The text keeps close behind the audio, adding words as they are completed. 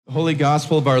Holy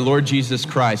Gospel of our Lord Jesus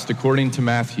Christ, according to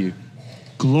Matthew.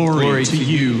 Glory to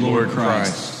you, Lord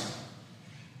Christ.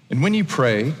 And when you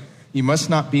pray, you must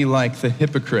not be like the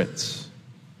hypocrites,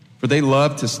 for they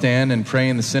love to stand and pray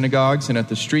in the synagogues and at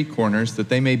the street corners, that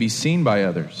they may be seen by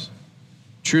others.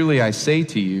 Truly I say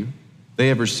to you, they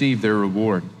have received their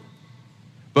reward.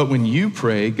 But when you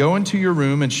pray, go into your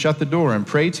room and shut the door and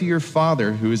pray to your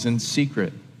Father who is in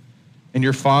secret, and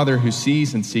your Father who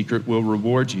sees in secret will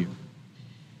reward you.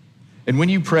 And when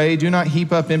you pray, do not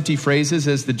heap up empty phrases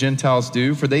as the Gentiles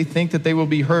do, for they think that they will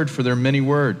be heard for their many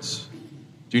words.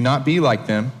 Do not be like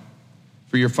them,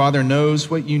 for your Father knows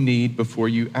what you need before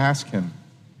you ask him.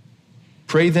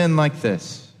 Pray then like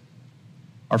this: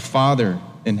 Our Father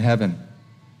in heaven,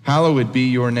 hallowed be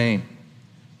your name.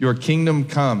 Your kingdom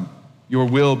come, your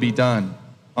will be done,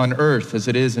 on earth as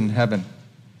it is in heaven.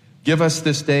 Give us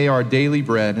this day our daily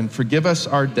bread, and forgive us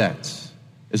our debts,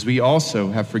 as we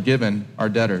also have forgiven our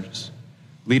debtors.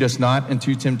 Lead us not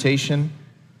into temptation,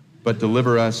 but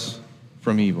deliver us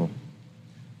from evil.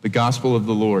 The gospel of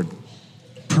the Lord.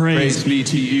 Praise be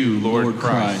to you, Lord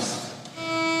Christ.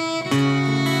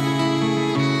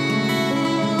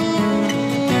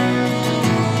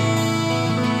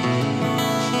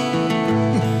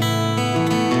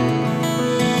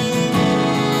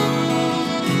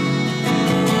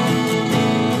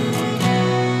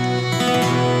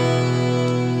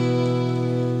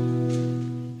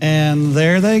 And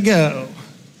there they go.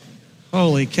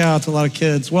 Holy cow, it's a lot of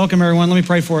kids. Welcome, everyone. Let me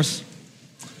pray for us.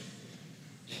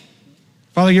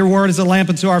 Father, your word is a lamp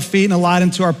unto our feet and a light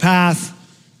unto our path.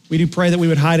 We do pray that we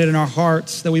would hide it in our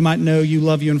hearts, that we might know you,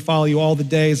 love you, and follow you all the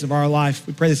days of our life.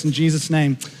 We pray this in Jesus'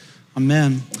 name.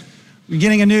 Amen. We're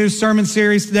beginning a new sermon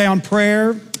series today on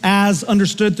prayer as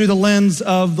understood through the lens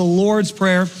of the Lord's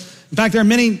Prayer. In fact, there are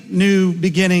many new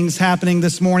beginnings happening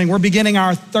this morning. We're beginning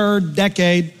our third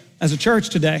decade as a church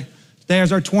today. Today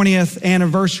is our 20th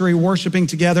anniversary worshiping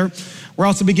together. We're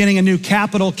also beginning a new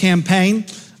capital campaign,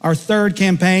 our third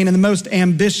campaign, and the most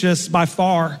ambitious by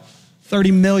far,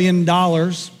 $30 million.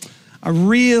 I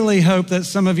really hope that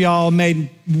some of y'all made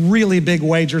really big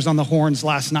wagers on the horns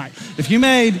last night. If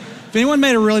anyone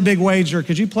made a really big wager,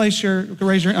 could you raise your,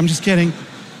 I'm just kidding.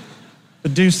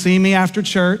 But do see me after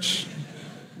church.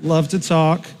 Love to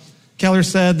talk. Keller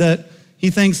said that he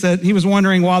thinks that he was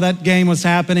wondering while that game was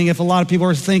happening if a lot of people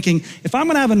were thinking, if I'm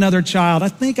going to have another child, I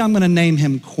think I'm going to name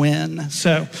him Quinn.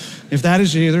 So if that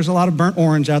is you, there's a lot of burnt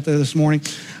orange out there this morning.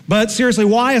 But seriously,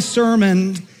 why a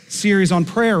sermon series on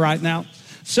prayer right now?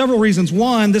 Several reasons.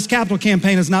 One, this capital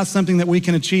campaign is not something that we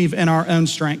can achieve in our own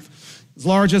strength. As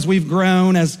large as we've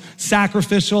grown, as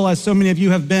sacrificial as so many of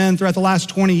you have been throughout the last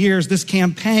 20 years, this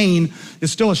campaign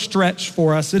is still a stretch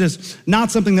for us. It is not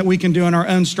something that we can do in our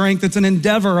own strength. It's an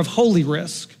endeavor of holy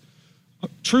risk.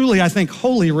 Truly, I think,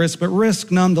 holy risk, but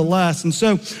risk nonetheless. And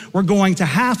so we're going to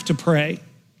have to pray.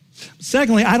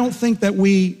 Secondly, I don't think that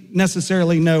we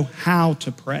necessarily know how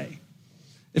to pray.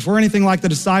 If we're anything like the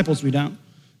disciples, we don't.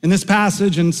 In this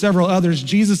passage and several others,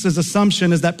 Jesus'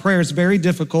 assumption is that prayer is very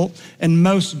difficult and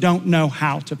most don't know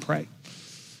how to pray.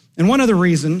 And one other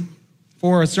reason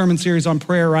for a sermon series on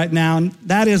prayer right now, and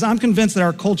that is I'm convinced that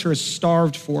our culture is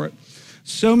starved for it.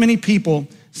 So many people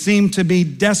seem to be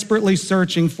desperately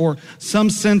searching for some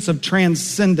sense of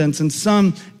transcendence and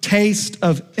some taste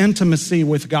of intimacy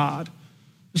with God.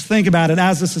 Just think about it.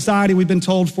 As a society, we've been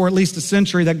told for at least a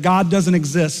century that God doesn't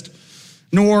exist,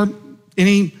 nor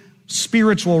any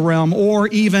spiritual realm, or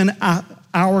even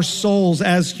our souls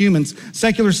as humans.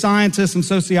 Secular scientists and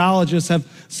sociologists have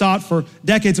sought for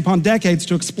decades upon decades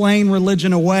to explain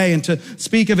religion away and to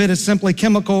speak of it as simply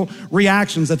chemical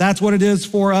reactions, that's what it is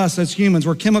for us as humans.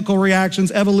 We're chemical reactions,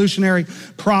 evolutionary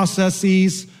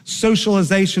processes,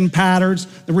 socialization patterns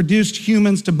that reduced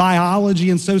humans to biology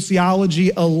and sociology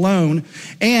alone.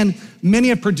 And many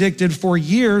have predicted for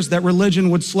years that religion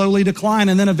would slowly decline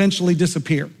and then eventually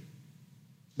disappear.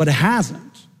 But it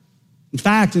hasn't. In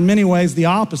fact, in many ways, the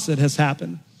opposite has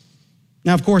happened.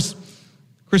 Now, of course,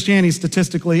 Christianity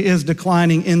statistically is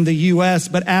declining in the U.S.,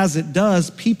 but as it does,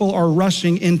 people are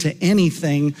rushing into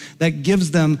anything that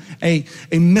gives them a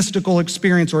mystical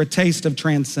experience or a taste of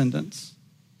transcendence.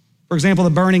 For example, the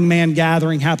Burning Man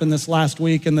gathering happened this last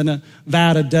week in the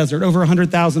Nevada desert. Over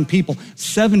 100,000 people,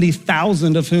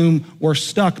 70,000 of whom were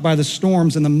stuck by the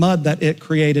storms and the mud that it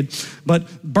created.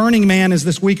 But Burning Man is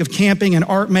this week of camping and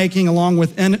art making along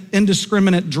with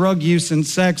indiscriminate drug use and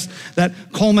sex that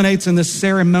culminates in this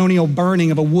ceremonial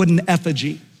burning of a wooden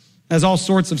effigy. It has all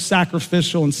sorts of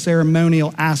sacrificial and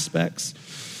ceremonial aspects.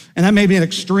 And that may be an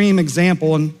extreme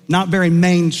example and not very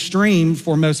mainstream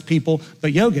for most people,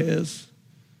 but yoga is.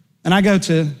 And I go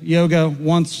to yoga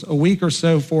once a week or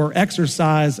so for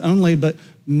exercise only, but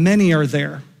many are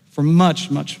there for much,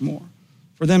 much more.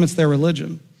 For them, it's their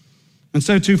religion. And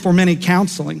so too for many,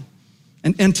 counseling,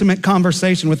 an intimate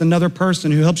conversation with another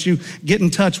person who helps you get in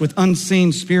touch with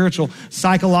unseen spiritual,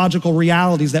 psychological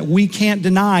realities that we can't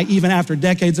deny even after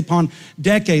decades upon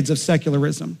decades of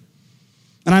secularism.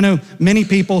 And I know many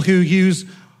people who use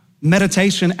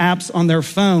meditation apps on their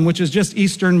phone, which is just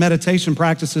Eastern meditation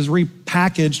practices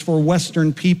repackaged for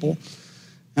Western people.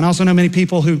 And I also know many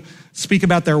people who speak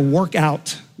about their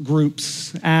workout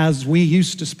groups as we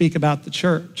used to speak about the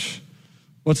church.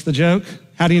 What's the joke?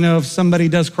 How do you know if somebody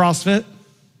does CrossFit?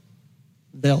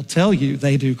 They'll tell you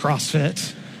they do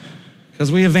CrossFit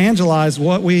because we evangelize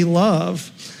what we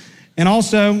love. And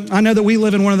also, I know that we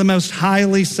live in one of the most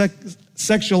highly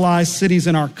sexualized cities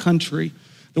in our country.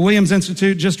 The Williams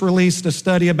Institute just released a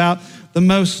study about the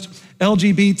most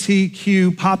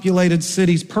LGBTQ populated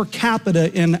cities per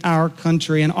capita in our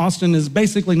country, and Austin is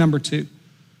basically number 2,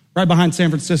 right behind San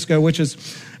Francisco, which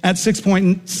is at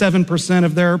 6.7%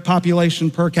 of their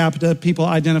population per capita, people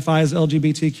identify as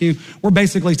LGBTQ. We're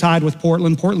basically tied with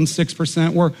Portland. Portland's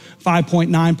 6%. We're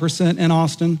 5.9% in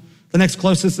Austin. The next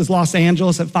closest is Los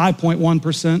Angeles at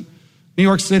 5.1%. New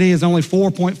York City is only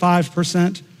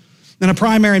 4.5%. And a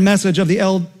primary message of the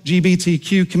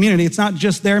LGBTQ community, it's not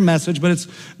just their message, but it's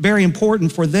very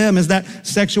important for them, is that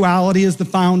sexuality is the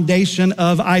foundation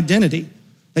of identity,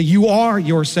 that you are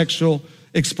your sexual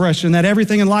expression, that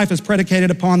everything in life is predicated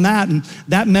upon that. And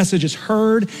that message is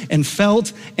heard and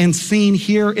felt and seen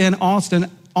here in Austin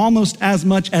almost as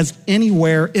much as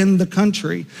anywhere in the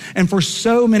country. And for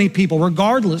so many people,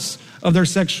 regardless of their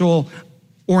sexual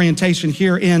orientation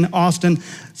here in Austin,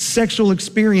 sexual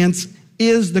experience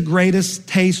is the greatest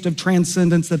taste of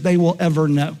transcendence that they will ever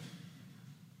know.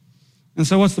 And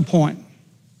so what's the point?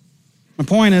 My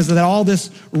point is that all this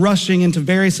rushing into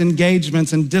various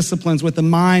engagements and disciplines with the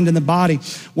mind and the body,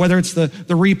 whether it's the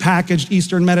repackaged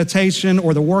Eastern meditation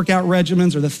or the workout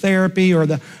regimens or the therapy or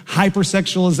the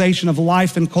hypersexualization of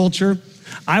life and culture,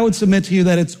 I would submit to you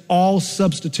that it's all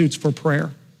substitutes for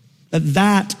prayer.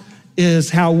 That is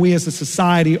how we as a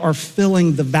society are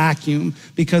filling the vacuum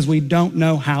because we don't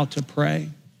know how to pray.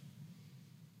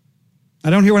 I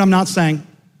don't hear what I'm not saying.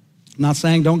 I'm not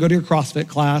saying don't go to your CrossFit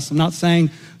class. I'm not saying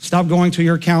stop going to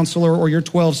your counselor or your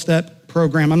 12-step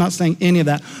program. I'm not saying any of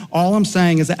that. All I'm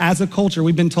saying is that as a culture,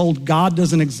 we've been told God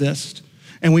doesn't exist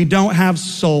and we don't have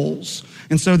souls.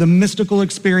 And so the mystical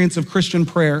experience of Christian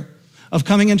prayer, of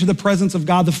coming into the presence of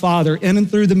God the Father in and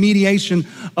through the mediation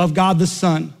of God the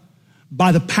Son,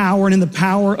 by the power and in the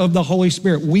power of the Holy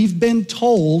Spirit. We've been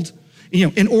told,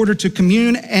 in order to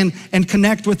commune and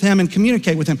connect with him and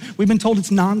communicate with him, we've been told it's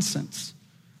nonsense.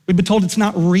 We've been told it's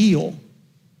not real.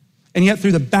 And yet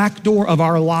through the back door of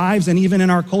our lives and even in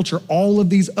our culture, all of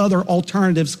these other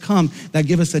alternatives come that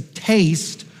give us a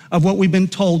taste of what we've been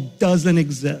told doesn't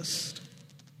exist.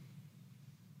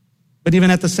 But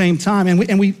even at the same time,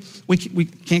 and we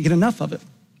can't get enough of it.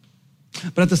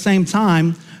 But at the same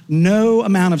time, no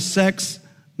amount of sex,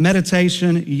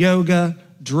 meditation, yoga,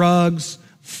 drugs,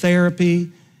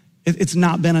 therapy, it's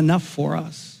not been enough for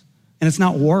us. And it's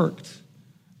not worked.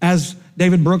 As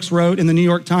David Brooks wrote in the New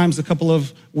York Times a couple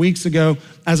of weeks ago,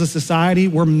 as a society,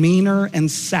 we're meaner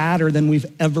and sadder than we've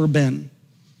ever been.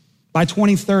 By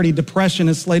 2030, depression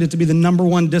is slated to be the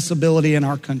 #1 disability in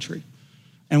our country.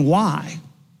 And why?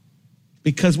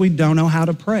 Because we don't know how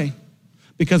to pray.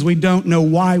 Because we don't know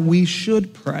why we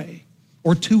should pray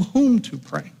or to whom to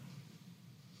pray.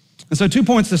 And so 2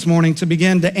 points this morning to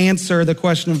begin to answer the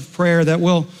question of prayer that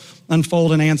will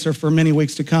unfold and answer for many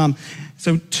weeks to come.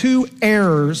 So 2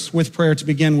 errors with prayer to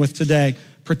begin with today: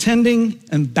 pretending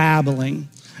and babbling.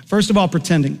 First of all,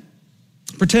 pretending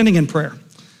in prayer.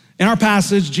 In our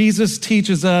passage, Jesus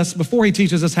teaches us, before he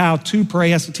teaches us how to pray,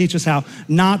 he has to teach us how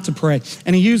not to pray.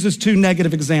 And he uses 2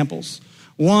 negative examples.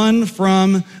 One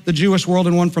from the Jewish world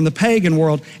and one from the pagan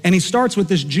world. And he starts with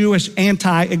this Jewish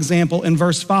anti-example in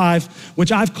verse 5,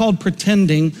 which I've called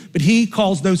pretending, but he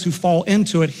calls those who fall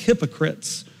into it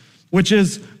hypocrites, which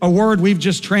is a word we've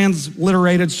just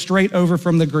transliterated straight over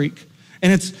from the Greek.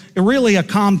 And it's really a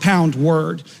compound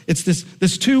word.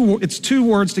 It's two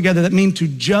words together that mean to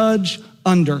judge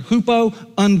under. Hupo,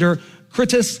 under.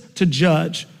 Kritis, to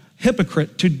judge.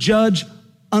 Hypocrite, to judge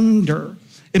under.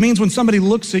 It means when somebody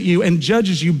looks at you and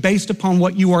judges you based upon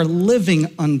what you are living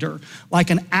under, like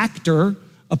an actor,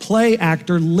 a play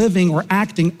actor living or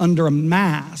acting under a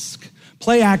mask.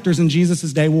 Play actors in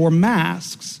Jesus' day wore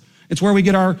masks. It's where we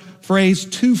get our phrase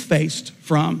two-faced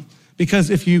from, because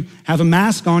if you have a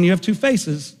mask on, you have 2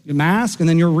 faces, your mask and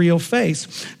then your real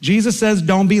face. Jesus says,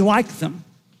 don't be like them.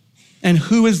 And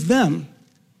who is them?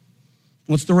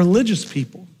 Well, it's the religious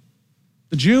people,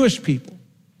 the Jewish people,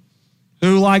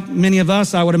 who, like many of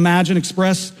us, I would imagine,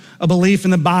 express a belief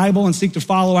in the Bible and seek to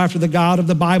follow after the God of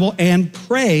the Bible and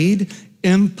prayed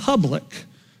in public,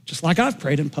 just like I've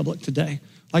prayed in public today,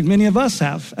 like many of us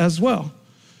have as well.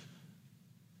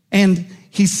 And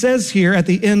he says here at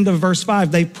the end of verse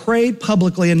 5, they prayed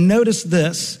publicly, and notice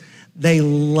this, they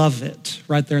love it,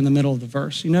 right there in the middle of the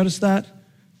verse. You notice that?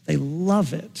 They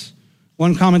love it.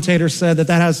 One commentator said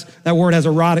that word has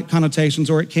erotic connotations,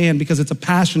 or it can, because it's a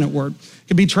passionate word. It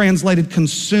can be translated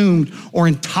consumed or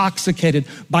intoxicated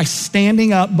by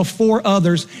standing up before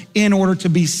others in order to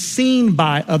be seen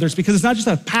by others, because it's not just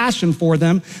a passion for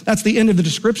them. That's the end of the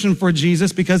description for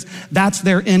Jesus, because that's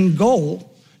their end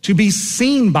goal, to be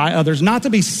seen by others, not to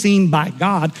be seen by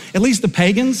God. At least the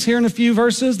pagans here in a few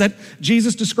verses that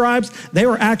Jesus describes, they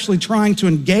were actually trying to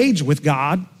engage with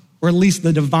God, or at least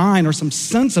the divine or some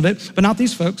sense of it, but not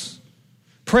these folks.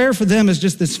 Prayer for them is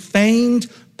just this feigned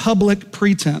public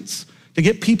pretense to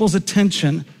get people's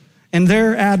attention and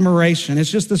their admiration. It's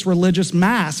just this religious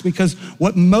mask, because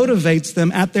what motivates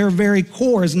them at their very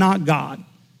core is not God.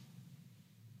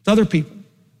 It's other people.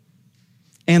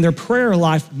 And their prayer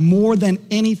life, more than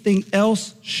anything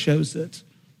else, shows it.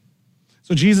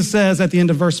 So Jesus says at the end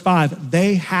of verse 5,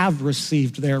 they have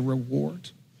received their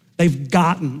reward. They've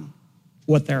gotten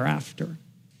what they're after.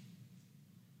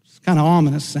 It's kind of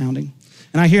ominous sounding.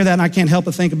 And I hear that and I can't help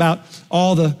but think about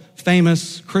all the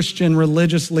famous Christian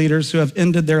religious leaders who have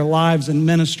ended their lives in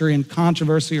ministry in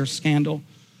controversy or scandal.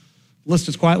 The list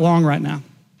is quite long right now.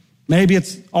 Maybe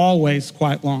it's always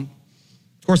quite long.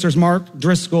 Of course, there's Mark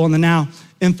Driscoll and the now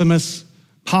infamous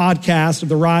podcast of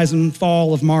the rise and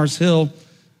fall of Mars Hill.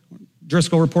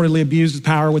 Driscoll reportedly abused his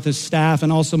power with his staff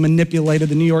and also manipulated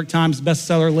the New York Times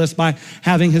bestseller list by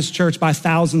having his church buy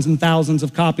thousands and thousands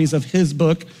of copies of his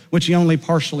book, which he only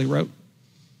partially wrote.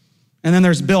 And then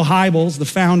there's Bill Hybels, the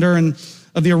founder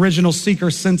of the original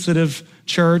seeker-sensitive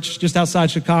church just outside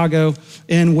Chicago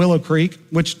in Willow Creek,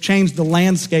 which changed the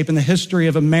landscape in the history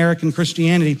of American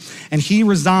Christianity. And he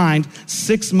resigned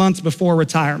 6 months before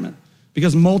retirement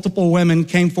because multiple women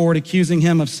came forward accusing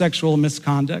him of sexual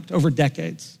misconduct over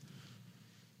decades.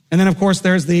 And then, of course,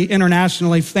 there's the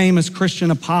internationally famous Christian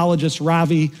apologist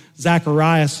Ravi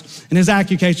Zacharias, and his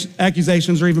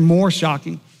accusations are even more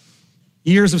shocking.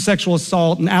 Years of sexual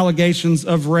assault and allegations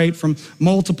of rape from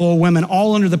multiple women,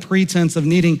 all under the pretense of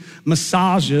needing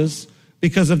massages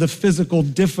because of the physical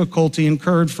difficulty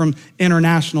incurred from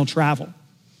international travel,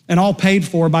 and all paid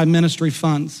for by ministry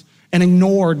funds and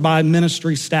ignored by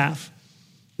ministry staff.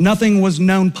 Nothing was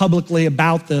known publicly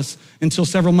about this until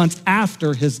several months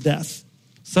after his death.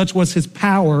 Such was his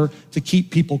power to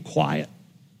keep people quiet.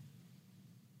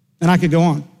 And I could go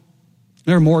on.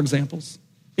 There are more examples,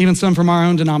 even some from our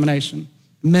own denomination,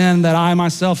 men that I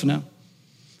myself know.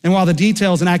 And while the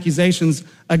details and accusations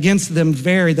against them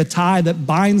vary, the tie that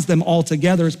binds them all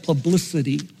together is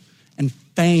publicity and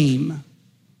fame.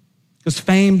 Because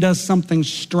fame does something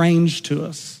strange to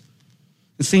us.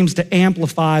 It seems to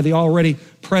amplify the already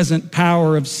present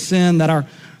power of sin that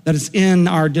is in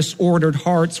our disordered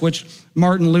hearts, which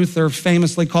Martin Luther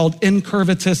famously called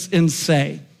incurvatus in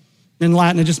se. In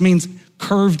Latin, it just means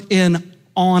curved in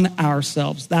on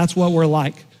ourselves. That's what we're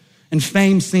like. And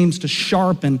fame seems to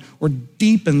sharpen or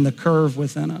deepen the curve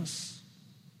within us.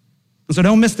 And so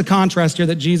don't miss the contrast here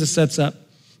that Jesus sets up.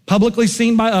 Publicly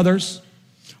seen by others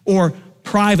or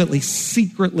privately,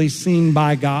 secretly seen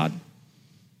by God,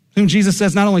 whom Jesus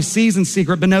says not only sees in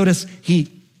secret, but notice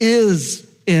he is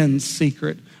in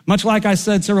secret. Much like I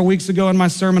said several weeks ago in my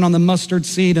sermon on the mustard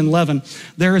seed and leaven,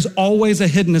 there is always a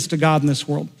hiddenness to God in this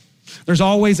world. There's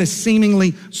always a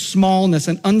seemingly smallness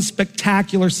and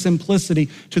unspectacular simplicity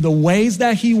to the ways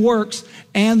that he works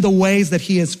and the ways that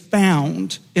he is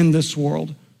found in this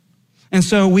world. And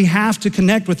so we have to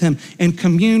connect with him and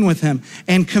commune with him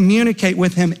and communicate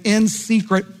with him in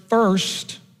secret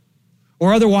first,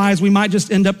 or otherwise we might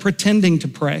just end up pretending to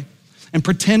pray and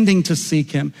pretending to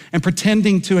seek him and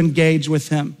pretending to engage with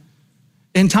him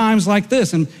in times like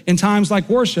this, and in times like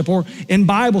worship or in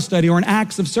Bible study or in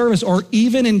acts of service or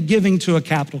even in giving to a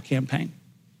capital campaign.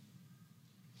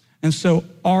 And so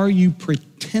are you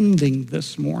pretending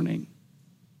this morning?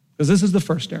 Because this is the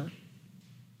first error.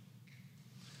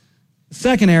 The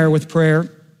second error with prayer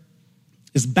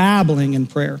is babbling in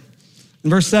prayer. In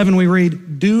verse 7 we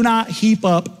read, do not heap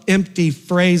up empty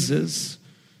phrases,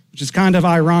 which is kind of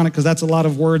ironic because that's a lot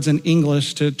of words in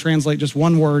English to translate just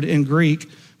one word in Greek,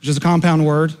 which is a compound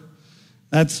word.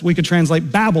 We could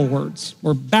translate babble words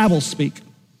or babble speak.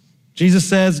 Jesus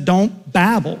says, don't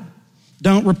babble.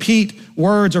 Don't repeat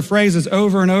words or phrases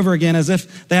over and over again as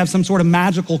if they have some sort of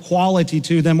magical quality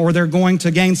to them, or they're going to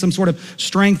gain some sort of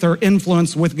strength or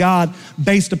influence with God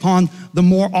based upon the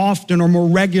more often or more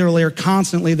regularly or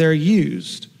constantly they're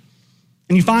used.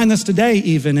 And you find this today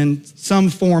even in some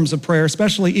forms of prayer,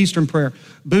 especially Eastern prayer,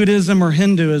 Buddhism or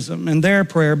Hinduism and their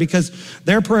prayer, because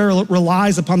their prayer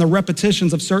relies upon the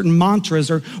repetitions of certain mantras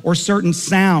or certain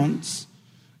sounds.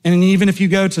 And even if you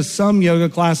go to some yoga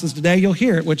classes today, you'll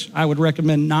hear it, which I would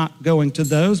recommend not going to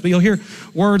those, but you'll hear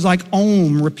words like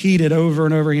Om repeated over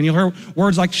and over again. You'll hear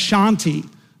words like Shanti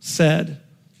said.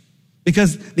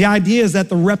 Because the idea is that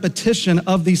the repetition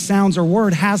of these sounds or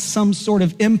word has some sort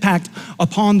of impact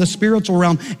upon the spiritual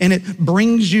realm, and it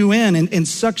brings you in and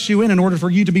sucks you in order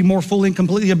for you to be more fully and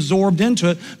completely absorbed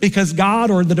into it, because God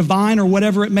or the divine or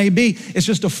whatever it may be, it's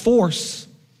just a force.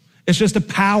 It's just a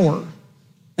power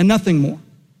and nothing more.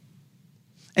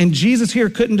 And Jesus here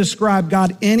couldn't describe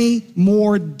God any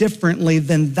more differently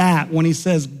than that when he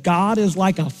says, God is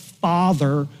like a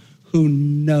father who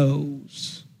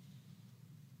knows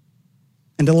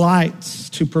and delights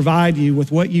to provide you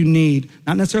with what you need,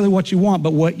 not necessarily what you want,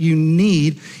 but what you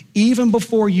need, even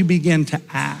before you begin to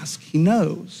ask. He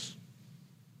knows.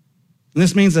 And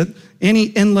this means that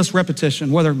any endless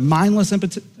repetition, whether mindless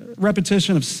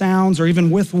repetition of sounds or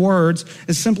even with words,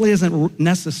 it simply isn't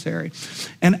necessary.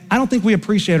 And I don't think we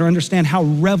appreciate or understand how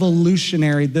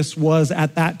revolutionary this was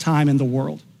at that time in the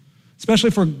world,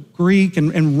 especially for Greek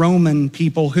and Roman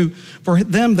people who, for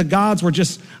them, the gods were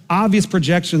just obvious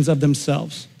projections of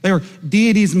themselves. They were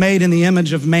deities made in the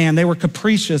image of man. They were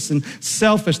capricious and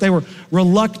selfish. They were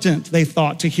reluctant, they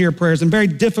thought, to hear prayers and very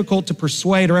difficult to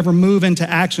persuade or ever move into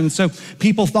action. So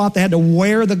people thought they had to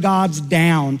wear the gods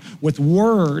down with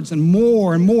words and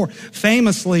more and more.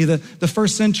 Famously, the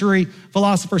first century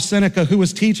philosopher Seneca, who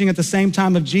was teaching at the same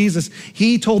time of Jesus,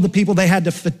 he told the people they had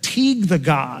to fatigue the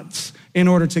gods in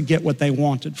order to get what they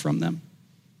wanted from them.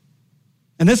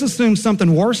 And this assumes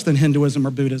something worse than Hinduism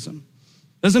or Buddhism.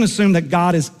 It doesn't assume that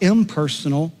God is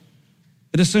impersonal.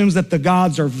 It assumes that the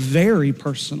gods are very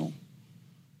personal,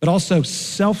 but also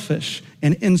selfish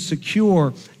and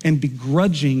insecure and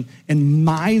begrudging and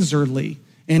miserly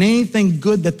in anything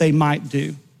good that they might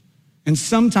do. And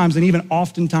sometimes, and even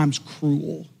oftentimes,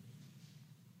 cruel.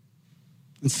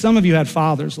 And some of you had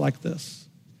fathers like this.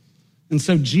 And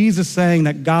so Jesus saying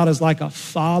that God is like a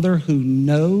father who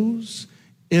knows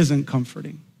isn't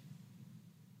comforting.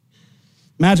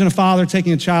 Imagine a father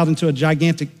taking a child into a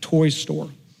gigantic toy store,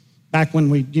 back when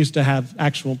we used to have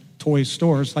actual toy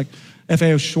stores like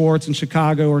FAO Schwartz in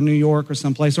Chicago or New York or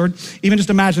someplace, or even just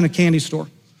imagine a candy store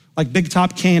like Big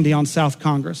Top Candy on South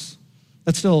Congress.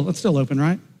 That's still open,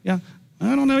 right? Yeah,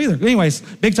 I don't know either. Anyways,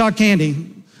 Big Top Candy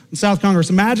in South Congress.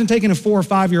 Imagine taking a 4 or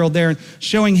 5 year old there and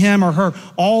showing him or her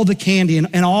all the candy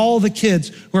and all the kids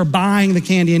who are buying the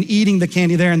candy and eating the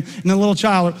candy there. And the little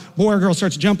child, boy or girl,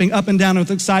 starts jumping up and down with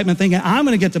excitement, thinking, I'm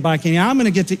gonna get to buy candy. I'm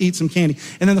gonna get to eat some candy.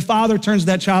 And then the father turns to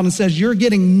that child and says, you're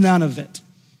getting none of it.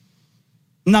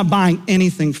 I'm not buying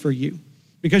anything for you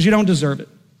because you don't deserve it.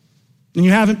 And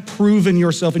you haven't proven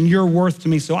yourself and your worth to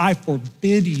me, so I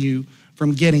forbid you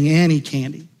from getting any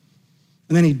candy.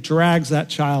 And then he drags that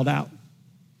child out.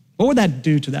 What would that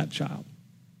do to that child?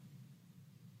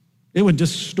 It would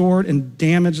distort and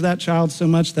damage that child so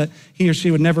much that he or she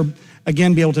would never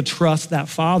again be able to trust that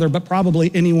father, but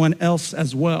probably anyone else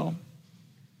as well.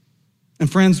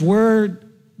 And friends, we're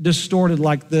distorted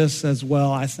like this as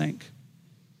well, I think.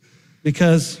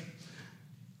 Because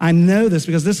I know this,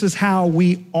 because this is how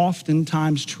we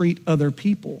oftentimes treat other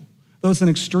people. Though it's an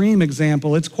extreme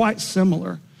example, it's quite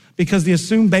similar. Because the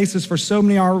assumed basis for so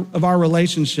many of our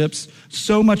relationships,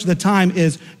 so much of the time,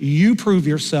 is you prove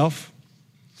yourself.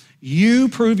 You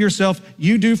prove yourself.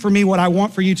 You do for me what I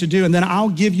want for you to do, and then I'll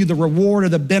give you the reward or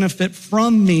the benefit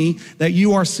from me that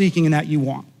you are seeking and that you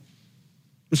want.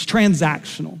 It's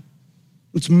transactional.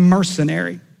 It's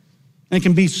mercenary. And it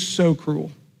can be so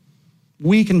cruel.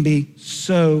 We can be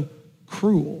so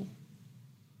cruel.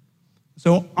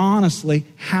 So honestly,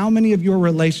 how many of your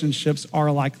relationships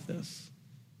are like this?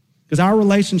 Because our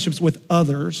relationships with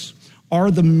others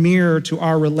are the mirror to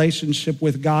our relationship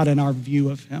with God and our view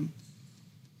of him.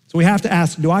 So we have to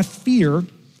ask, do I fear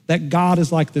that God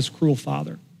is like this cruel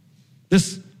father?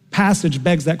 This passage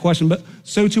begs that question, but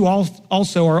so too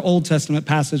also our Old Testament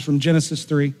passage from Genesis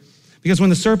 3. Because when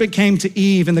the serpent came to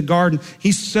Eve in the garden,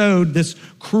 he sowed this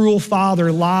cruel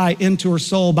father lie into her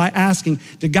soul by asking,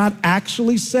 did God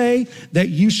actually say that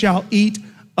you shall eat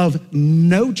of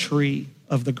no tree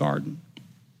of the garden?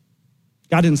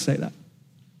 God didn't say that.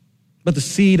 But the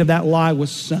seed of that lie was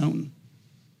sown.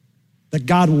 That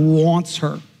God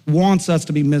wants us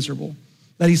to be miserable.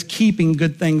 that he's keeping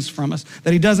good things from us,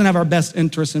 that he doesn't have our best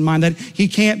interests in mind, that he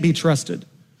can't be trusted.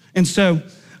 And so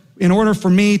in order for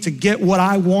me to get what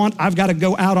I want, I've got to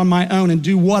go out on my own and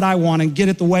do what I want and get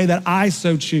it the way that I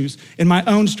so choose, in my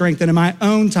own strength and in my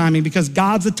own timing, because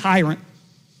God's a tyrant.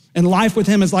 And life with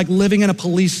him is like living in a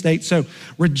police state. So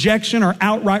rejection or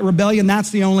outright rebellion, that's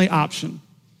the only option.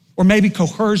 Or maybe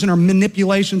coercion or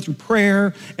manipulation through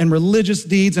prayer and religious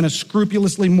deeds and a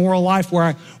scrupulously moral life where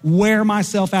I wear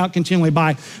myself out continually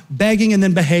by begging and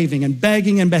then behaving and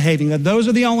begging and behaving. That those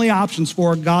are the only options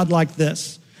for a God like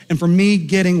this. And for me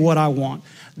getting what I want.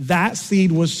 That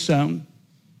seed was sown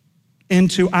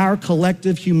into our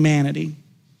collective humanity,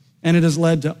 and it has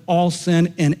led to all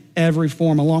sin in every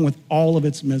form, along with all of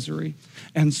its misery.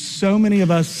 And so many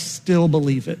of us still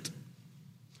believe it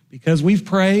because we've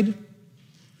prayed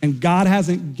and God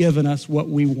hasn't given us what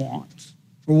we want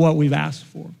or what we've asked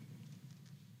for.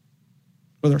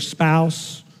 Whether a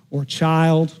spouse or a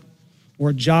child or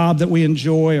a job that we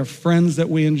enjoy or friends that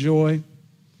we enjoy,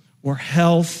 or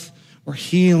health, or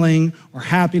healing, or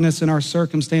happiness in our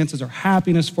circumstances, or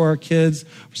happiness for our kids,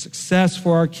 or success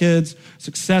for our kids,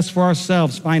 success for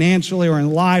ourselves financially or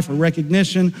in life, or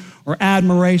recognition, or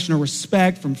admiration, or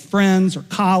respect from friends, or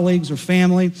colleagues, or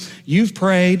family. You've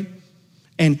prayed,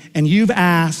 and you've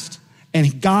asked,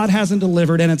 and God hasn't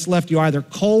delivered, and it's left you either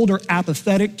cold or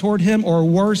apathetic toward him, or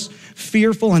worse,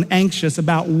 fearful and anxious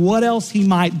about what else he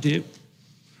might do.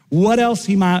 What else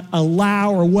he might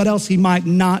allow or what else he might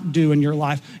not do in your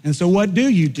life. And so what do?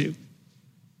 You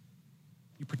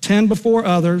pretend before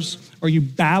others or you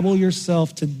babble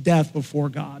yourself to death before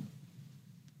God.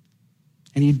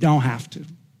 And you don't have to.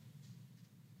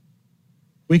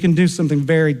 We can do something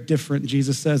very different,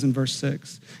 Jesus says in verse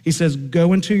 6. He says,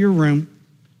 go into your room,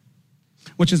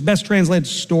 which is best translated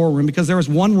storeroom, because there was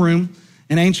one room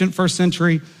in ancient first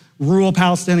century rural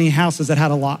Palestinian houses that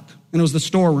had a lock, and it was the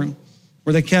storeroom,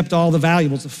 where they kept all the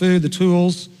valuables, the food, the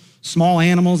tools, small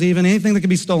animals even, anything that could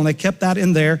be stolen. They kept that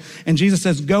in there. And Jesus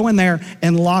says, go in there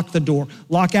and lock the door.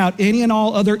 Lock out any and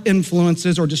all other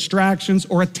influences or distractions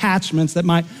or attachments that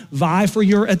might vie for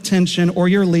your attention or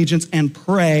your allegiance, and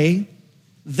pray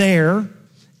there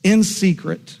in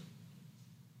secret.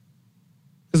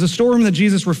 Because the storeroom that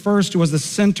Jesus refers to as the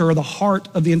center or the heart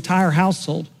of the entire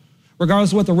household,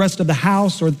 regardless of what the rest of the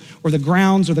house or the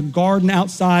grounds or the garden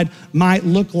outside might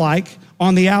look like.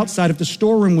 On the outside, if the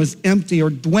storeroom was empty or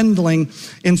dwindling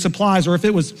in supplies, or if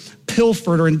it was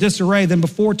pilfered or in disarray, then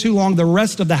before too long, the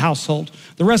rest of the household,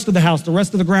 the rest of the house, the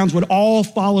rest of the grounds would all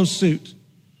follow suit.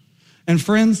 And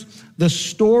friends, the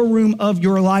storeroom of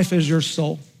your life is your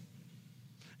soul.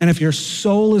 And if your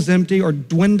soul is empty or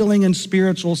dwindling in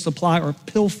spiritual supply or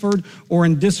pilfered or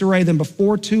in disarray, then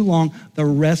before too long, the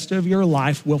rest of your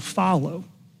life will follow.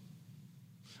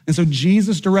 And so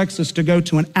Jesus directs us to go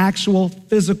to an actual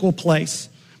physical place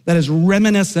that is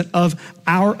reminiscent of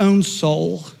our own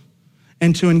soul,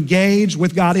 and to engage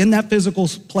with God in that physical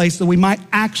place so we might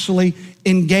actually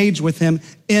engage with him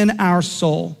in our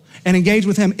soul, and engage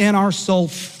with him in our soul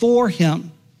for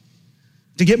him,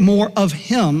 to get more of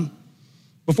him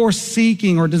before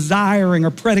seeking or desiring or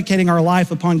predicating our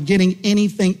life upon getting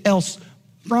anything else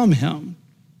from him.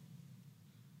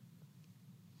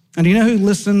 And do you know who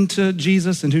listened to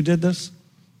Jesus and who did this?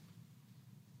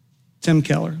 Tim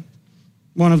Keller,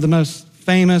 one of the most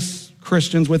famous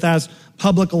Christians with as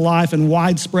public a life and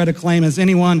widespread acclaim as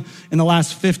anyone in the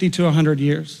last 50 to 100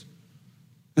 years.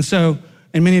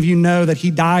 And many of you know that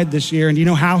he died this year. And do you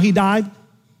know how he died?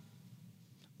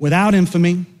 Without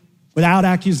infamy, without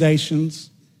accusations,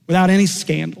 without any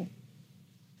scandal.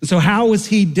 And so how was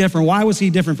he different? Why was he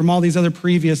different from all these other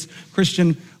previous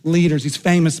Christian leaders, these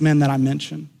famous men that I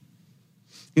mentioned?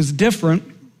 He was different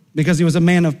because he was a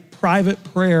man of private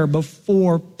prayer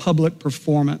before public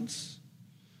performance.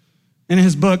 In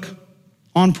his book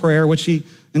on prayer, which he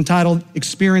entitled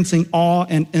Experiencing Awe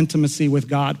and Intimacy with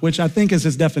God, which I think is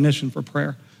his definition for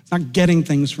prayer. It's not getting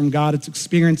things from God, it's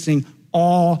experiencing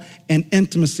awe and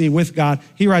intimacy with God.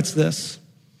 He writes this.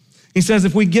 He says,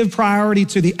 if we give priority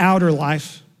to the outer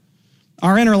life,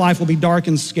 our inner life will be dark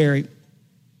and scary.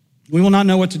 We will not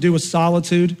know what to do with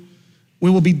solitude. We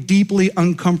will be deeply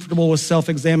uncomfortable with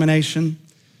self-examination.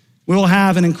 We will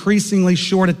have an increasingly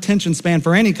short attention span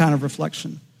for any kind of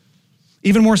reflection.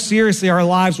 Even more seriously, our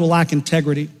lives will lack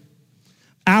integrity.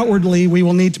 Outwardly, we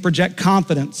will need to project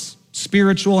confidence,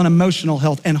 spiritual and emotional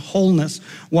health, and wholeness,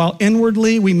 while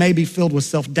inwardly, we may be filled with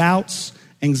self-doubts,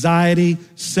 anxiety,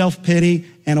 self-pity,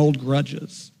 and old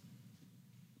grudges.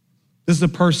 This is a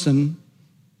person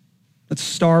that's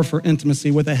starved for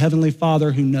intimacy with a heavenly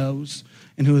Father who knows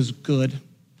and who is good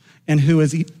and who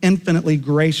is infinitely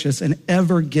gracious and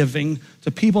ever giving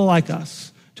to people like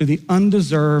us, to the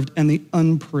undeserved and the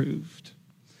unproved.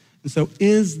 And so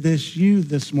is this you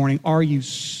this morning? Are you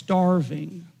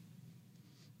starving?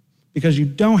 Because you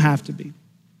don't have to be.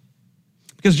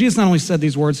 Because Jesus not only said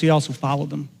these words, he also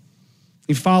followed them.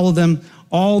 He followed them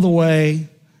all the way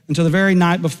until the very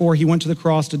night before he went to the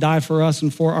cross to die for us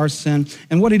and for our sin.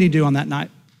 And what did he do on that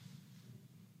night?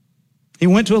 He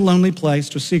went to a lonely place,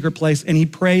 to a secret place, and he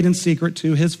prayed in secret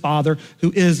to his Father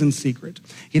who is in secret.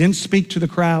 He didn't speak to the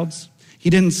crowds. He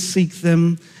didn't seek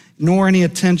them, nor any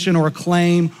attention or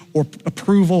acclaim or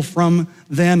approval from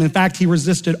them. In fact, he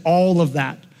resisted all of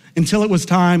that until it was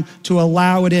time to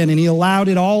allow it in. And he allowed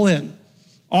it all in,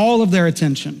 all of their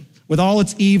attention, with all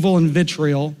its evil and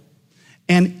vitriol.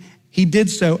 And he did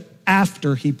so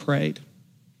after he prayed.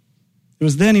 It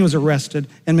was then he was arrested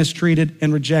and mistreated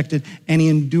and rejected, and he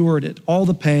endured it, all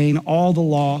the pain, all the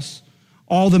loss,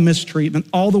 all the mistreatment,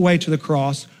 all the way to the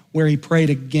cross where he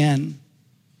prayed again.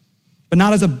 But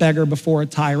not as a beggar before a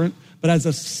tyrant, but as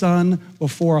a son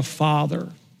before a father.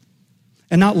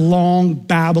 And not long,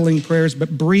 babbling prayers,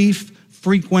 but brief,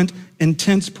 frequent,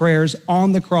 intense prayers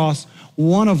on the cross,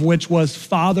 one of which was,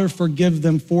 Father, forgive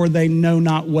them, for they know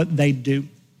not what they do,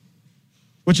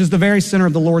 which is the very center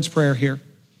of the Lord's Prayer here.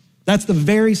 That's the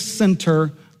very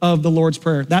center of the Lord's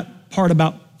Prayer, that part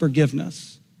about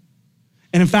forgiveness.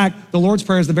 And in fact, the Lord's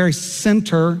Prayer is the very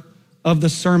center of the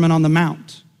Sermon on the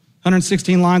Mount.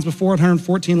 116 lines before it,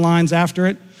 114 lines after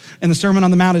it. And the Sermon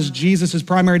on the Mount is Jesus'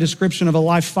 primary description of a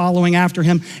life following after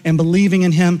him and believing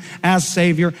in him as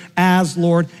Savior, as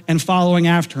Lord, and following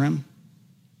after him.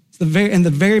 And the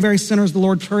very, very center is the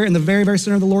Lord's Prayer, and the very, very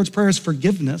center of the Lord's Prayer is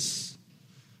forgiveness.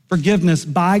 Forgiveness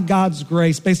by God's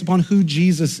grace based upon who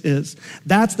Jesus is.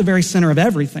 That's the very center of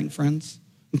everything, friends,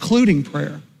 including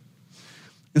prayer.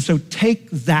 And so take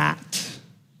that,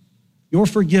 your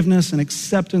forgiveness and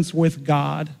acceptance with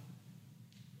God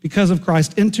because of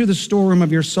Christ, into the storeroom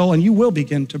of your soul, and you will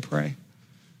begin to pray.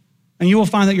 And you will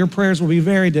find that your prayers will be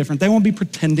very different. They won't be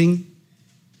pretending.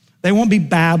 They won't be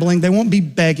babbling. They won't be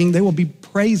begging. They will be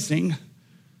praising.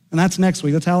 And that's next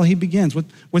week. That's how he begins,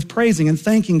 with praising and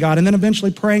thanking God, and then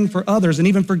eventually praying for others and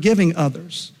even forgiving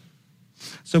others.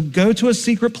 So go to a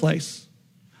secret place,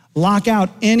 lock out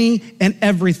any and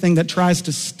everything that tries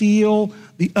to steal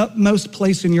the utmost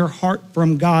place in your heart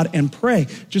from God, and pray.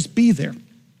 Just be there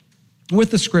with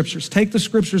the scriptures. Take the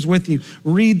scriptures with you,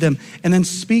 read them, and then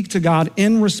speak to God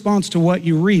in response to what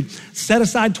you read. Set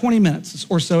aside 20 minutes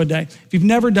or so a day. If you've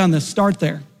never done this, start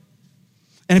there.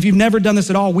 And if you've never done this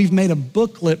at all, we've made a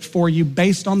booklet for you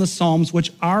based on the Psalms,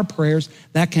 which are prayers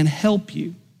that can help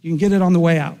you. You can get it on the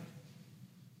way out.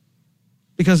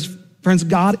 Because, friends,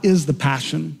 God is the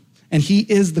passion, and he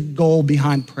is the goal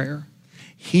behind prayer.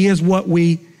 He is what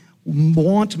we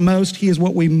want most. He is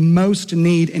what we most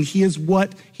need, and he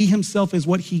himself is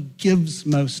what he gives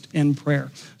most in prayer.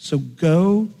 So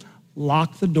go,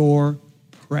 lock the door,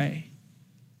 pray.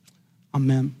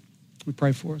 Amen. We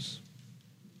pray for us.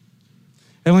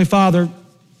 Heavenly Father,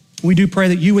 we do pray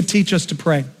that you would teach us to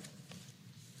pray.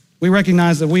 We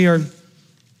recognize that we are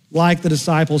like the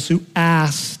disciples who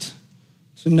asked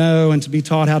to know and to be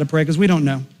taught how to pray because we don't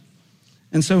know.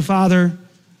 And so, Father,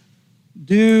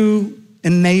 do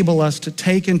enable us to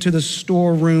take into the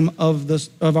storeroom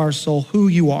of our soul who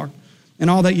you are and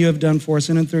all that you have done for us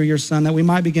in and through your Son, that we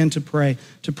might begin to pray,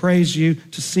 to praise you,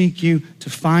 to seek you, to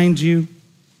find you,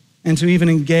 and to even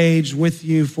engage with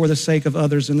you for the sake of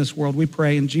others in this world. We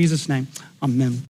pray in Jesus' name, amen.